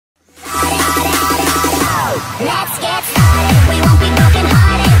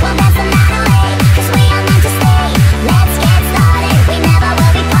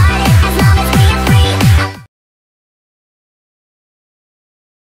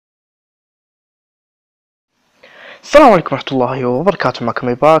السلام عليكم ورحمة الله وبركاته. معكم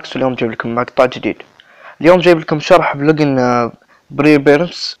ايباكس، واليوم جايب لكم مقطع جديد. اليوم جايب لكم شرح بلوجن بري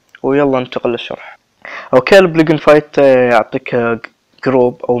بيرمز، ويلا ننتقل للشرح. اوكي، البلوجن فايت يعطيك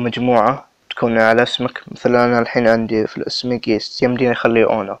جروب او مجموعة تكون على اسمك. مثلا انا الحين عندي في الاسم جيست، يمديني اخليه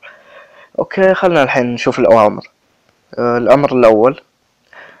اونر. اوكي، خلنا الحين نشوف الاوامر. الامر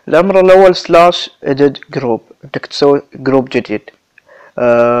الاول سلاش ادد جروب، بدك تسوي جروب جديد.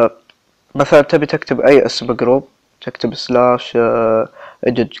 مثلا تبي تكتب اي اسم جروب، تكتب سلاش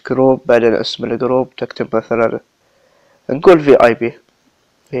اديت جروب، بعدين اسم الجروب تكتب مثلا نقول في اي بي.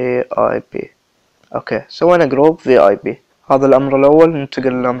 اوكي، سوينا جروب في اي بي. هذا الامر الاول.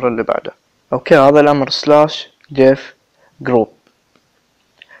 ننتقل للامر اللي بعده. اوكي، هذا الامر سلاش ديف جروب.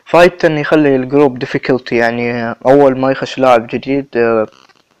 فايدته انه يخلي الجروب difficulty، يعني اول ما يخش لاعب جديد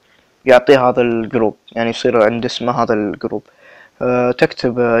يعطيه هذا الجروب، يعني يصير عند اسمه هذا الجروب.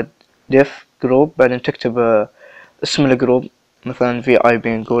 تكتب ديف جروب، بعدين تكتب اسم الجروب. مثلا في اي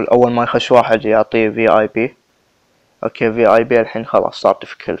بي، نقول اول ما يخش واحد يعطيه في اي بي. اوكي، في اي بي الحين خلاص صار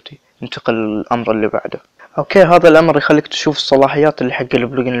difficulty. ننتقل للامر اللي بعده. اوكي، هذا الامر يخليك تشوف الصلاحيات اللي حق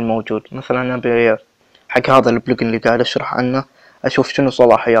البلوجن الموجود. مثلا انا حق هذا البلوجن اللي قاعد اشرح عنه اشوف شنو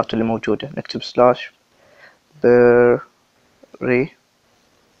الصلاحيات اللي موجودة. نكتب سلاش بري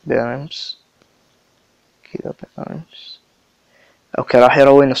بيرمز كذا بيرمز. اوكي، راح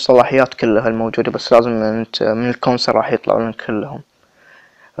يروينا الصلاحيات كلها الموجودة، بس لازم انت من الكونسل راح يطلعوا لنا كلهم.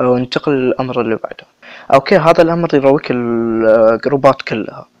 وننتقل للامر اللي بعده. اوكي، هذا الامر يرويك الجروبات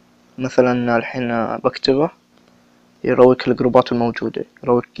كلها. مثلا الحين بكتبه يرويك الجروبات الموجودة،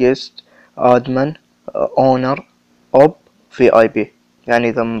 يرويك جيست، ادمن، اونر، اوب، في اي بي. يعني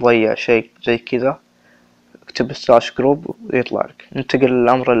اذا مضيع شيء زي كذا اكتب سلاش جروب ويطلع لك. ننتقل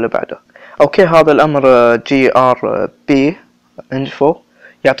للامر اللي بعده. اوكي، هذا الامر جي ار بي انفو،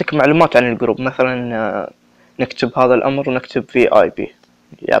 يعطيك معلومات عن الجروب. مثلا نكتب هذا الامر ونكتب في اي بي،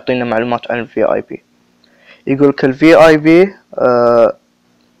 يعطينا معلومات عن الفي اي بي. يقولك الفي اي بي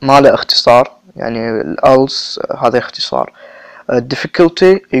ما له اختصار، يعني الالس هذا اختصار.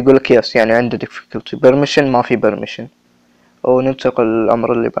 difficulty يقولك يس، يعني عنده difficulty. permission ما في permission. وننتقل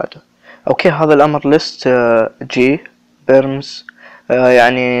للامر اللي بعده. اوكي، هذا الامر list جي بيرمز،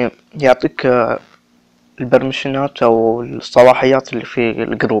 يعني يعطيك البرميشنات او الصلاحيات اللي في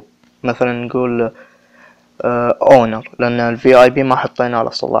الجروب. مثلا نقول اونر، لان الفي اي بي ما حطينا له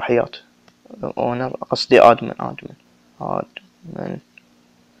صلاحيات. اونر قصدي ادمن.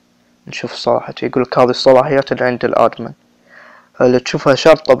 نشوف الصلاحيات. يقولك هذه الصلاحيات اللي عند الادمن، اللي تشوفها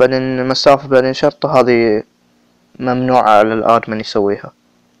شرطة بعدين مسافة بعدين شرطة، هذه ممنوعة على الادمن يسويها.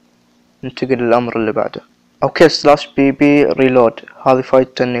 ننتقل للامر اللي بعده. اوكي، سلاش بي بي ريلود، هذه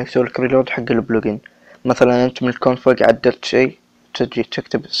فايدته انه يسويلك ريلود حق البلوجن. مثلا انت من الكونفج عدلت شيء، تجي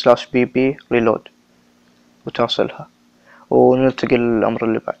تكتب سلاش بي بي ريلود وترسلها. وننتقل للامر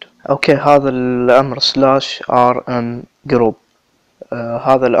اللي بعده. اوكي، هذا الامر سلاش ار ام جروب.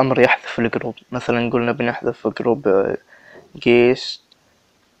 هذا الامر يحذف الجروب. مثلا نقول بنحذف جروب جيست.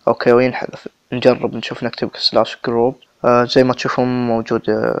 اوكي، وينحذف. نجرب نشوف نكتب سلاش جروب. زي ما تشوفون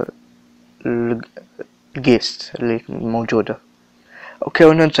موجود الجيست اللي موجودة. اوكي،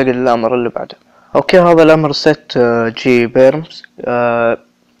 وننتقل للامر اللي بعده. اوكي، هذا الامر set جي بيرمز،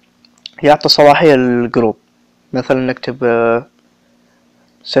 يعطي صلاحية للجروب. مثلا نكتب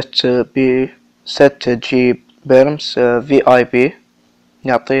set جي بيرمز في اي بي،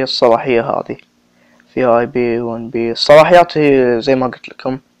 يعطي الصلاحية هذه في اي بي 1 بي. الصلاحيات هي زي ما قلت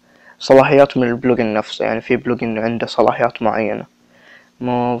لكم صلاحيات من البلوجن نفسه، يعني في بلوجن عنده صلاحيات معينة.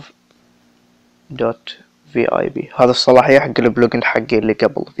 move dot في اي بي، هذا الصلاحية حق البلوجن حقي اللي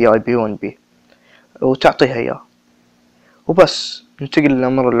قبل في اي بي 1 بي، وتعطيها اياه وبس. ننتقل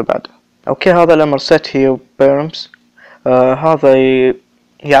للامر اللي بعده. اوكي، هذا الامر set here perms، هذا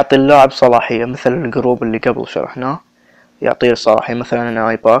يعطي اللاعب صلاحية مثل الجروب اللي قبل شرحناه. يعطيه صلاحية. مثلا انا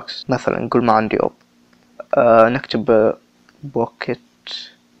اي باكس، مثلا نقول ما عندي اوب. نكتب بوكيت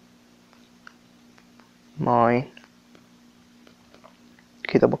ماين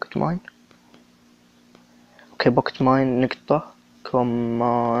كذا، بوكيت ماين. اوكي، بوكيت ماين نقطة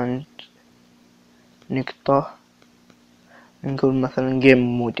كوماند نقطة، نقول مثلا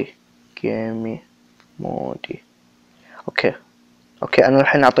جيمي مودي. اوكي انا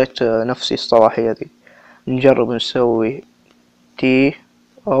الحين اعطيت نفسي الصلاحية ذي. نجرب نسوي تي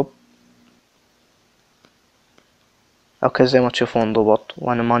اوب. اوكي، زي ما تشوفون ضبط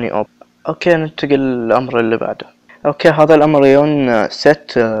وانا ماني اوب. اوكي، ننتقل للامر اللي بعده. اوكي، هذا الامر يون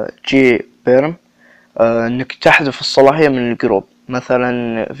set جي بيرم، انك تحذف الصلاحية من الجروب.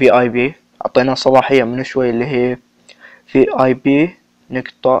 مثلا في اي بي اعطيناه صلاحية من شوي اللي هي في اي بي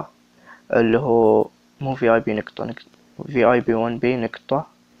نقطة اللي هو مو في اي بي نقطة في اي بي 1 بي نقطة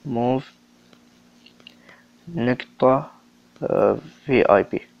موف نقطة في اي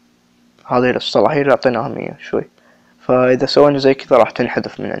بي. هذه الصلاحية اللي اعطيناها 100 شوي. فاذا سوينا زي كذا راح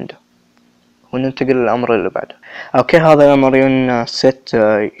تنحذف من عنده وننتقل للامر اللي بعده. اوكي هذا الامر يقولنا set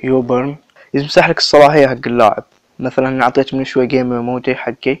يوبرن يمسح لك الصلاحية حق اللاعب. مثلا اعطيت من شوي جيم مودي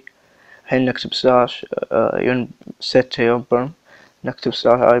حقي، الحين نكتب سلاش set يوبرن، نكتب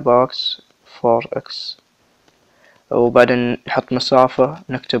سلاش اي بوكس 4x، وبعدين نحط مسافة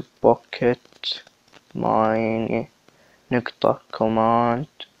نكتب بوكيت ماين نقطة كوماند.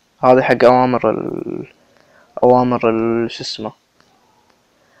 هذا حق أوامر شو اسمه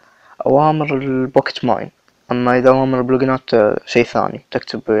أوامر البوكيت ماين. أما إذا أوامر البلوقنات شي ثاني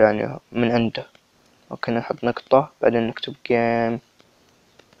تكتب يعني من عنده. أوكي نحط نقطة بعدين نكتب جيم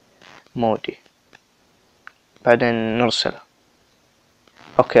مودي بعدين نرسله.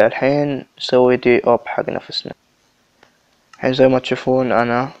 أوكي الحين نسوي دي أوب حق نفسنا. الحين زي ما تشوفون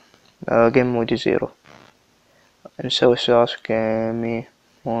أنا جيم مودي 0. نسوي سلاش جيمي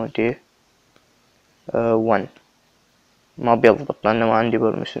مودي 1. ما بيضبط لأنه ما عندي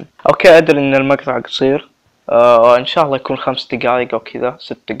برميشن. أوكي أدري إن المقطع قصير، إن شاء الله يكون 5 دقايق أو كذا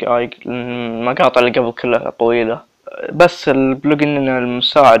 6 دقايق. المقاطع اللي قبل كلها طويلة. بس البلوقن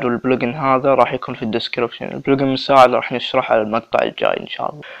المساعد والبلوقن هذا راح يكون في الديسكربشن. البلوقن المساعد راح نشرحه على المقطع الجاي إن شاء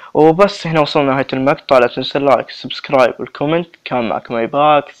الله. وبس هنا وصلنا نهاية المقطع. لا تنسى اللايك سبسكرايب والكومنت. كان معكم اي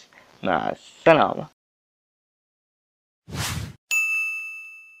باكس، مع السلامة.